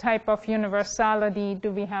 What type of universality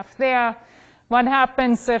do we have there? What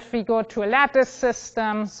happens if we go to a lattice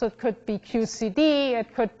system? So it could be QCD,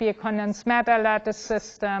 it could be a condensed matter lattice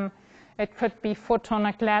system, it could be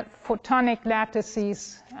photonic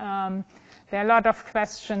lattices. There are a lot of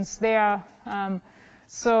questions there.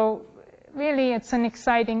 So really, it's an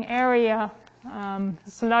exciting area.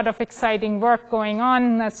 There's a lot of exciting work going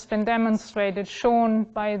on that's been demonstrated, shown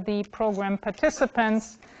by the program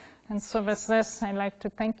participants. And so with this, I'd like to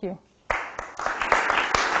thank you.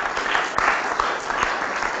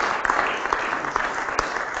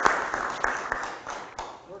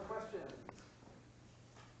 More questions?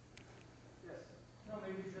 Yes. No,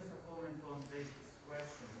 maybe just a comment on this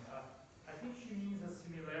question. I think she means a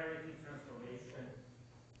similarity transformation,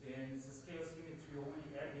 and it's a scale symmetry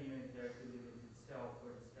only at the unitary limit itself,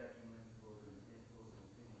 where the scattering length goes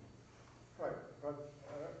infinity. Right, but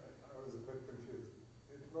I was a bit confused.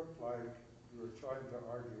 It looked like you were trying to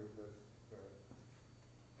argue that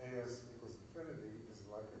AS equals infinity is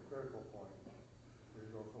like a critical point. You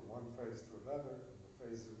go from one phase to another, and the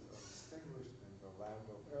phases are distinguished in the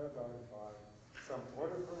lambda paradigm by some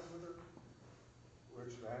order parameter,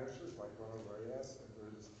 which vanishes like 1 over AS, and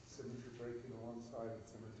there is symmetry breaking on one side and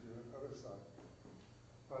symmetry on the other side.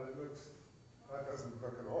 But that doesn't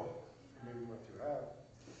look at all to me what you have.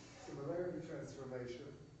 Similarity transformation transformation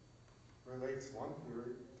relates one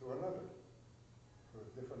theory to another, to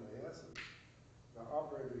different ASs. The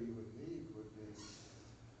operator you would need would be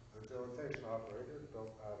the dilatation operator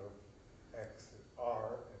built out of X and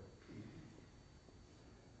R and P,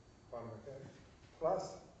 quantum mechanics,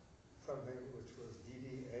 plus something which was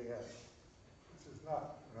DDAS, which is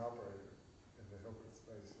not an operator in the Hilbert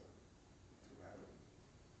space of two atoms.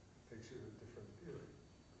 It takes you to a different theory.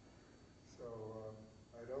 So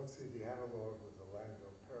I don't see the analog with the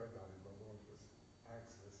Langdon paradigm along this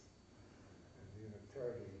axis and the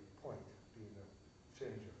unitarity point being a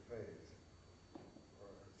change of phase, or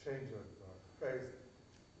a change of phase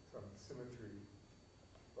from symmetry,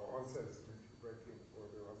 the onset of symmetry breaking or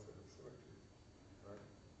the onset of symmetry, right?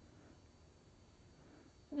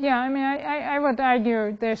 Yeah, I mean, I would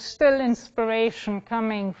argue there's still inspiration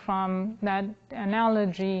coming from that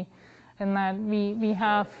analogy, in that we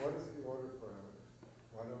have. What is the order parameter?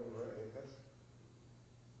 1 over AS?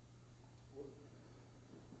 You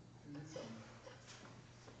need some.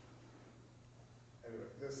 Anyway,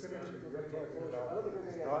 the symmetry you're talking about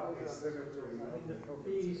is not a symmetry. I mean, the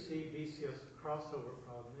BEC BCS crossover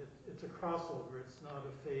problem, it's a crossover, it's not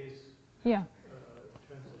a phase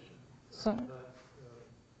transition. So, but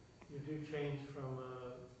you do change from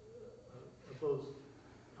a Bose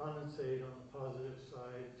condensate on the positive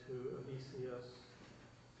side to a BCS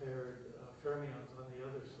paired fermions on the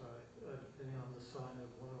other side, depending on the sign of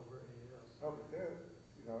 1 over AS. Oh, but there,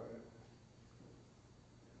 you know,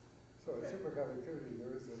 so in superconductivity,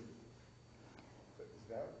 there is is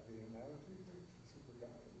that the analogy to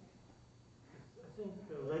superconductivity? I think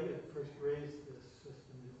Leggett first raised this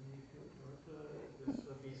system, didn't he, this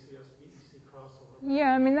BCS BEC crossover.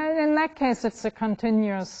 yeah, I mean, in that case, it's a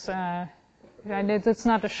continuous, it's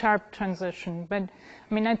not a sharp transition. But,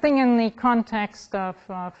 I mean, I think in the context of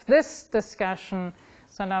this discussion,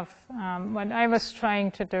 sort of what I was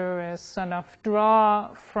trying to do is sort of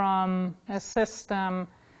draw from a system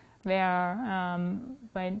where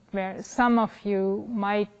some of you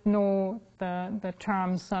might know the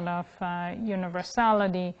term sort of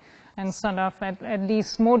universality, and sort of at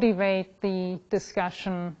least motivate the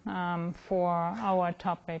discussion for our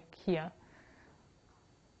topic here.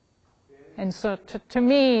 And so to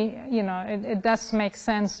me, you know, it does make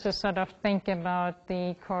sense to sort of think about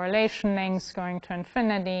the correlation lengths going to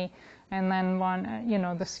infinity, and then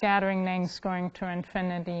the scattering lengths going to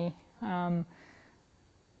infinity. Okay,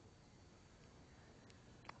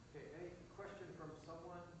 any question from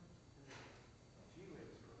someone in the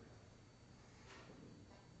G-Waves program?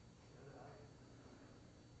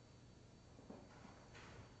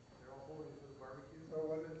 They're all holding for the barbecue? So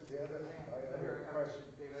what is the other? I have a question.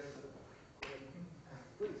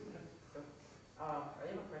 Please. I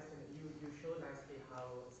have a question. You show nicely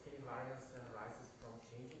how scaling variance arises from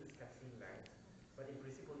changing the scattering length, but in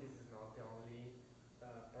principle this is not the only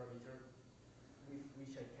parameter with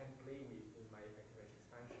which I can play with in my effective range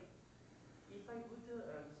expansion. If I would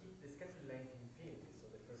keep the scattering length infinity, so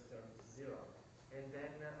the first term is 0, and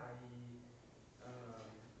then I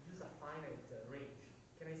use a finite range,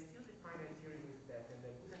 can I still define a theory with that, and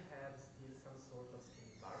I would have still some sort of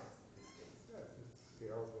scaling variance in this case? Yes, it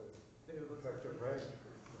scales the effective range.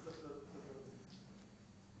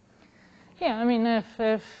 Yeah, I mean, if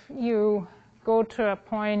you go to a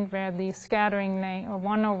point where the scattering length, or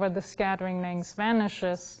 1 over the scattering length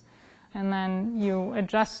vanishes, and then you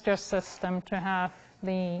adjust your system to have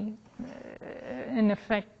the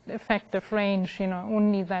effective range, you know,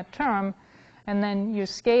 only that term, and then you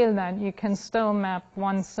scale that, you can still map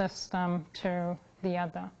one system to the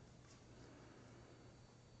other.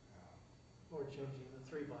 Or changing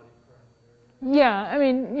the 3-body parameter. Yeah, I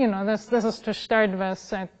mean, you know, this is to start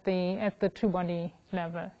with at the 2-body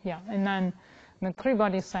level, yeah, and then in the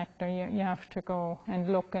 3-body sector, you have to go and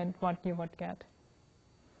look at what you would get.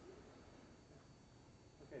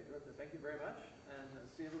 Okay, Doerte, thank you very much, and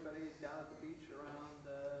see everybody down at the beach around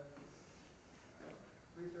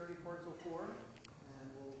 3:30, 4 till 4.